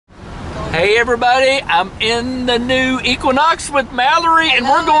Hey everybody, I'm in the new Equinox with Mallory. Hello, and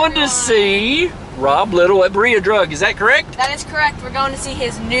we're going everyone. to see Rob Little at Berea Drug. Is that correct? That is correct. We're going to see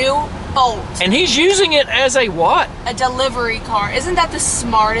his new Bolt. And he's using it as a what? A delivery car. Isn't that the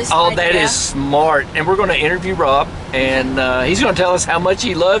smartest idea? That is smart. And we're going to interview Rob, and he's going to tell us how much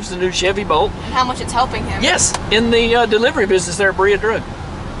he loves the new Chevy Bolt. And how much it's helping him. Yes, in the delivery business there at Berea Drug.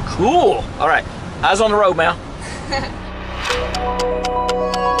 Cool. All right, eyes on the road, Mal.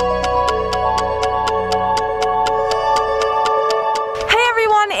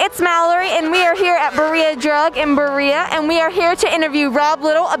 It's Mallory, and we are here at Berea Drug in Berea, and we are here to interview Rob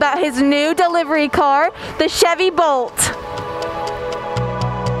Little about his new delivery car, the Chevy Bolt.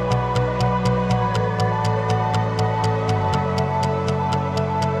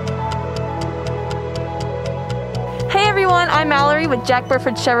 Hey everyone, I'm Mallory with Jack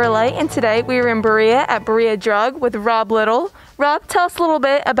Burford Chevrolet, and today we are in Berea at Berea Drug with Rob Little. Rob, tell us a little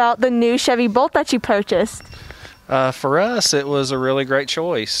bit about the new Chevy Bolt that you purchased. For us, it was a really great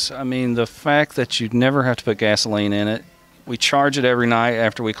choice. I mean, the fact that you'd never have to put gasoline in it. We charge it every night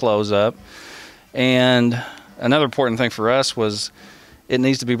after we close up. And another important thing for us was it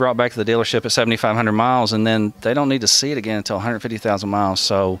needs to be brought back to the dealership at 7,500 miles, and then they don't need to see it again until 150,000 miles.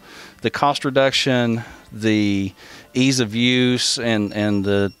 So the cost reduction, the ease of use, and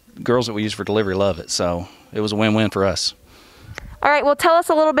the girls that we use for delivery love it. So it was a win-win for us. All right, well, tell us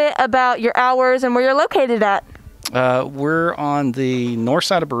a little bit about your hours and where you're located at. We're on the north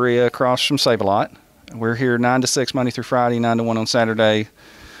side of Berea, across from Save-A-Lot. We're here 9 to 6 Monday through Friday, 9 to 1 on Saturday.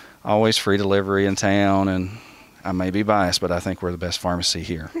 Always free delivery in town, and I may be biased, but I think we're the best pharmacy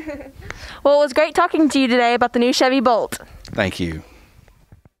here. Well, it was great talking to you today about the new Chevy Bolt. Thank you.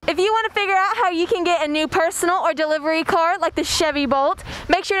 If you want to figure out how you can get a new personal or delivery car like the Chevy Bolt,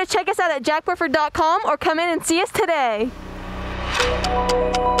 make sure to check us out at jackburford.com or come in and see us today.